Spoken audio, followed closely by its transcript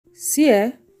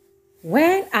See,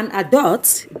 when an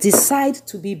adult decides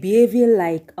to be behaving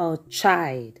like a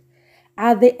child,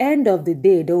 at the end of the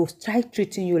day, they will try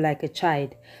treating you like a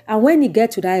child. And when you get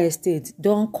to that estate,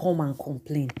 don't come and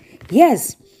complain.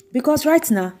 Yes, because right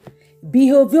now,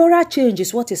 behavioral change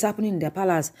is what is happening in the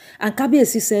palace. And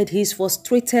Kabiyesi said he's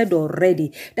frustrated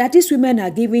already, that these women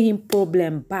are giving him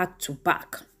problem back to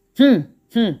back.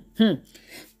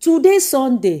 Today,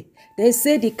 Sunday, they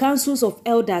say the councils of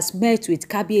elders met with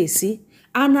Kabiyesi.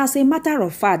 And as a matter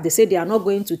of fact, they say they are not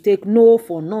going to take no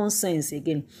for nonsense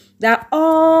again. That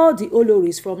all the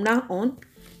OLORIS from now on,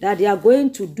 that they are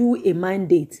going to do a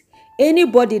mandate.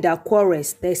 Anybody that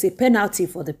quarrels, there's a penalty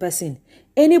for the person.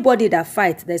 Anybody that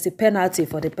fights, there's a penalty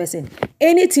for the person.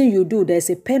 Anything you do, there's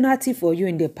a penalty for you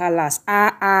in the palace.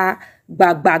 Degbe.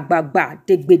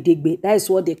 That is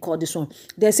what they call this one.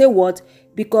 They say what?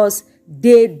 Because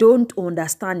they don't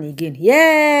understand again.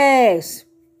 Yes.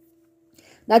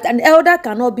 That an elder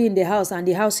cannot be in the house and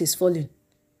the house is falling.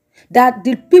 That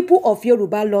the people of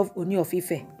Yoruba love Ooni of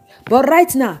Ife. But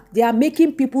right now, they are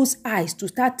making people's eyes to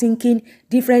start thinking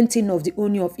different thing of the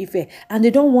Ooni of Ife. And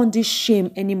they don't want this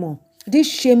shame anymore. This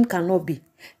shame cannot be.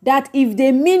 That if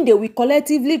they mean they will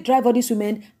collectively drive all these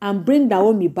women and bring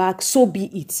Naomi back, so be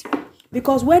it.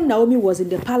 Because when Naomi was in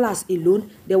the palace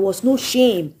alone, there was no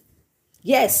shame.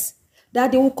 Yes.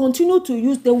 That they will continue to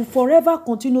use, they will forever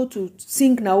continue to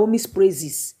sing Naomi's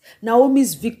praises,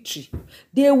 Naomi's victory.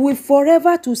 They will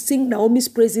forever to sing Naomi's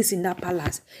praises in that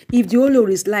palace. If the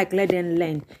OLORIS like, let them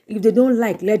learn. If they don't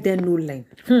like, let them no learn.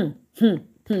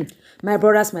 My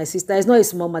brothers, my sisters, it's not a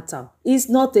small matter. It's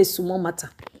not a small matter.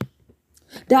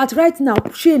 That right now,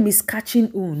 shame is catching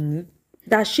Ooni.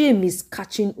 That shame is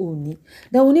catching Ooni.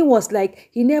 The Ooni was like,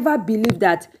 he never believed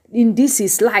that in this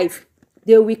his life,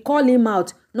 they will call him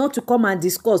out, not to come and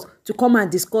discuss,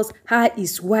 how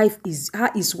his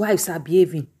wives are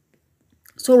behaving.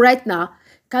 So right now,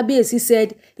 Kabiyesi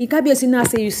said, Kabiyesi now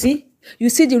say, you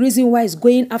see the reason why he's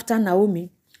going after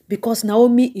Naomi? Because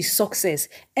Naomi is success.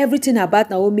 Everything about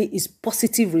Naomi is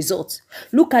positive results.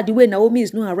 Look at the way Naomi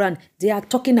is not around. They are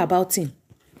talking about him.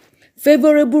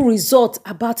 Favorable result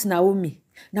about Naomi.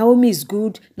 Naomi is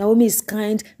good. Naomi is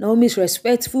kind. Naomi is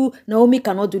respectful. Naomi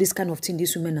cannot do this kind of thing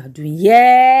these women are doing.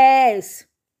 Yes.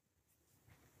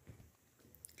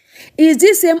 Is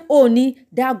this same Ooni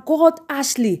that got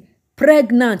Ashley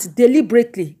pregnant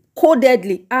deliberately,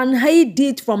 codedly, and hid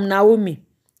it from Naomi?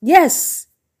 Yes.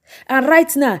 And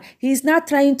right now, he's not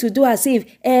trying to do as if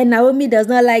Naomi does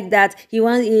not like that. He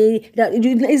wants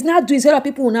he's not doing. So that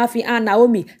people will not feel,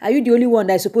 Naomi, are you the only one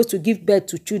that is supposed to give birth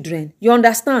to children? You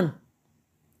understand?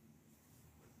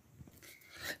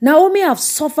 Naomi have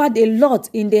suffered a lot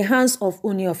in the hands of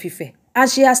Ooni of Ife. And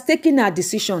she has taken her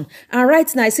decision. And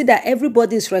right now, I see that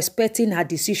everybody is respecting her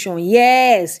decision.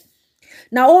 Yes.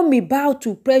 Naomi bowed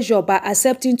to pressure by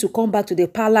accepting to come back to the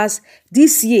palace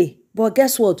this year. But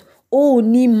guess what?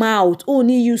 Ooni mouth.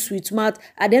 Ooni use sweet mouth.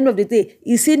 At the end of the day,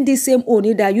 he's in this same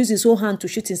Ooni that used his own hand to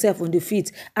shoot himself on the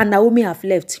feet. And Naomi have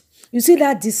left. You see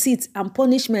that deceit and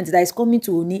punishment that is coming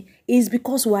to Ooni is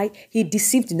because why? He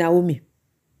deceived Naomi.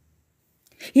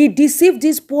 He deceived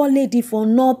this poor lady for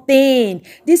nothing.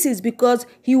 This is because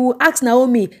he will ask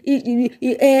Naomi,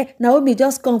 Naomi,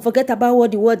 just come, forget about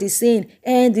what the word is saying.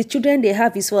 And the children they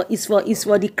have is for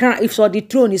the crown, it's for the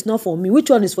throne, it's not for me. Which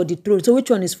one is for the throne? So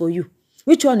which one is for you?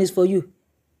 Which one is for you?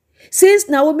 Since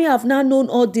Naomi have now known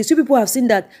all this, you people have seen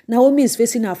that Naomi is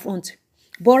facing her front.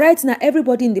 But right now,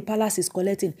 everybody in the palace is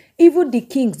collecting. Even the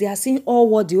kings, they are seeing all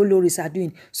what the OLORIS are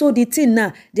doing. So the thing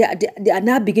now, they are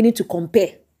now beginning to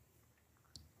compare.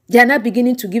 They are not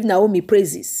beginning to give Naomi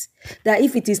praises. That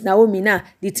if it is Naomi now,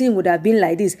 the thing would have been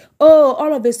like this. Oh,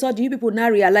 all of a sudden, you people now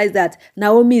realize that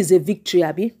Naomi is a victory,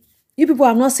 Abi. You people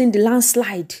have not seen the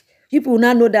landslide. You people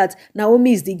now know that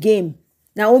Naomi is the game.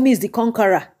 Naomi is the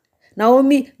conqueror.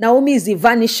 Naomi is the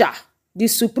vanisher. The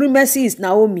supremacy is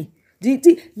Naomi.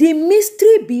 The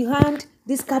mystery behind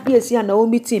this Kabiyesi and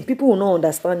Naomi thing, people will not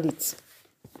understand it.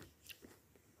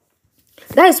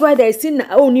 That is why there is still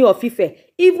Ooni of Ife.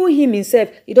 Even him himself,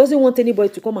 he doesn't want anybody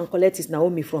to come and collect his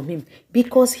Naomi from him.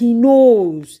 Because he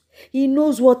knows. He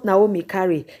knows what Naomi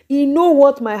carry. He knows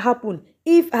what might happen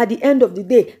if at the end of the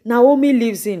day, Naomi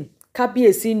lives in.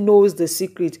 Kabiyesi knows the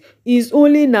secret. It's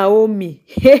only Naomi.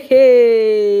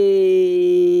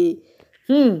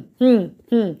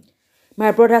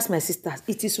 My brothers, my sisters,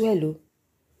 it is well, oh.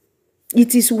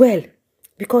 It is well.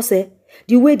 Because the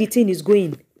way the thing is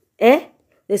going,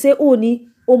 they say Ooni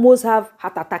almost have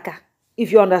heart attack.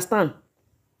 If you understand.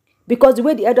 Because the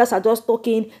way the elders are just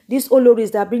talking, these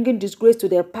Oloris that are bringing disgrace to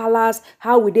their palace,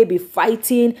 how will they be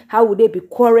fighting? How will they be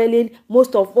quarreling?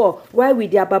 Most of all, why will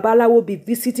their Babalawo be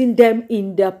visiting them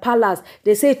in their palace?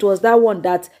 They say it was that one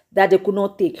that they could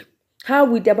not take. How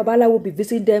will their Babalawo be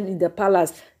visiting them in the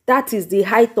palace? That is the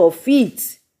height of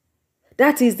it.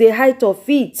 That is the height of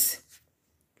it.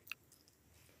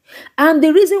 And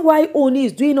the reason why Ooni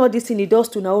is doing all this thing he does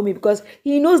to Naomi, because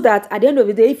he knows that at the end of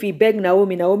the day, if he beg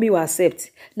Naomi, Naomi will accept.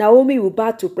 Naomi will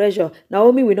bow to pressure.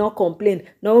 Naomi will not complain.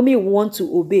 Naomi will want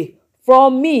to obey.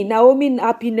 From me, Naomi's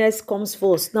happiness comes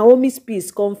first. Naomi's peace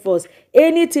comes first.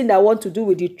 Anything that want to do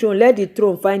with the throne, let the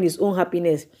throne find its own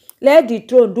happiness. Let the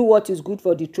throne do what is good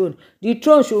for the throne. The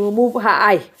throne should remove her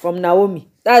eye from Naomi.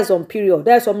 That's on period.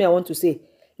 That's something I want to say.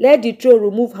 Let the throne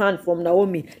remove hand from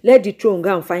Naomi. Let the throne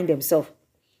go and find themselves.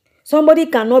 Somebody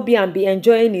cannot be and be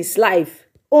enjoying his life.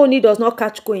 Ooni does not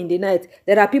catch cold in the night.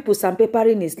 There are people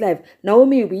sandpapering his life.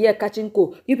 Naomi will be here catching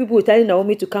cold. You people will telling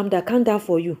Naomi to calm down. Calm down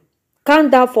for you. Calm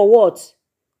down for what?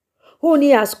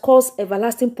 Ooni has caused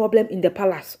everlasting problem in the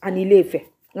palace and Ile-Ife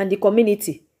and the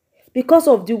community because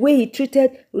of the way he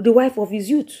treated the wife of his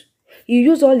youth. He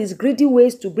used all his greedy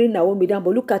ways to bring Naomi down.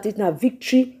 But look at it now.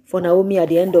 Victory for Naomi at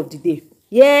the end of the day.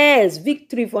 Yes,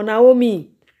 victory for Naomi.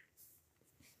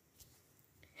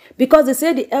 Because they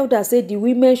say the elders say the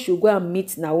women should go and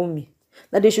meet Naomi.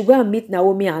 That they should go and meet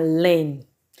Naomi and learn.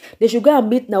 They should go and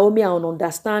meet Naomi and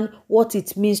understand what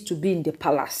it means to be in the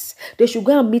palace. They should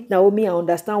go and meet Naomi and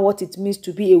understand what it means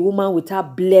to be a woman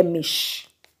without blemish.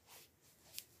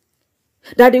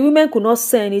 That the women could not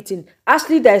say anything.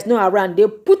 Ashley that is not around, they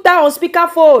put her on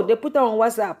speakerphone. They put her on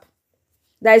WhatsApp.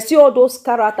 That I see all those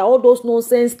character, all those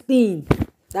nonsense things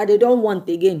that they don't want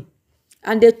again.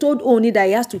 And they told Ooni that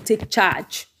he has to take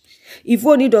charge. If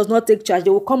Ooni does not take charge, they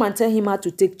will come and tell him how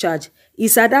to take charge.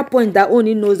 It's at that point that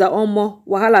Ooni knows that Omo,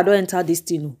 Wahala don't enter this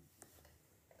thing.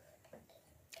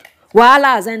 Wahala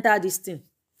has entered this thing.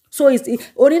 So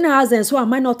Ooni now asks them, so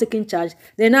am I not taking charge?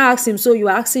 They now ask him, so you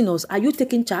are asking us, are you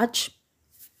taking charge?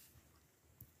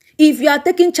 If you are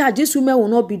taking charge, these women will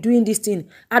not be doing this thing.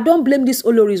 I don't blame these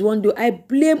Oloris one day. I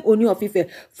blame Ooni of Ife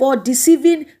for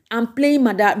deceiving and playing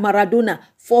Maradona,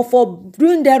 for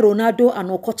doing their Ronaldo and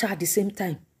Okocha at the same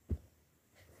time.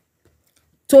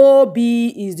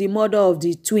 Tobi is the mother of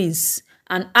the twins,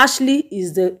 and Ashley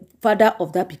is the father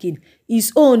of that pikin.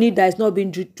 It's Ooni that is not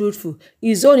being truthful.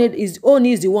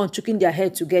 Ooni is the one choking their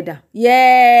head together.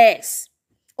 Yes,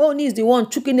 Ooni is the one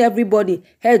choking everybody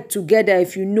head together.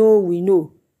 If you know, we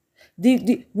know.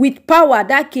 With power,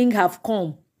 that king have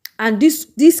come, and this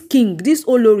king, this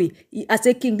Olori, as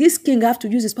a king, this king have to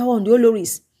use his power on the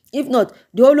Oloris. If not,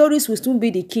 the Oloris will soon be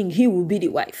the king. He will be the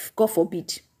wife. God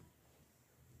forbid.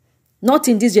 Not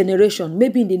in this generation,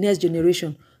 maybe in the next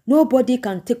generation. Nobody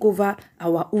can take over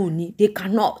our Ooni. They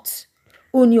cannot.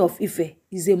 Ooni of Ife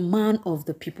is a man of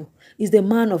the people. He's the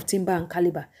man of timber and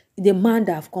caliber. He's the man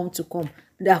that have come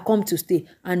to stay.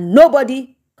 And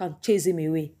nobody can chase him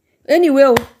away.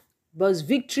 Anyway, but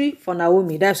victory for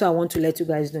Naomi. That's what I want to let you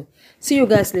guys know. See you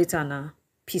guys later now.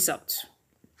 Peace out.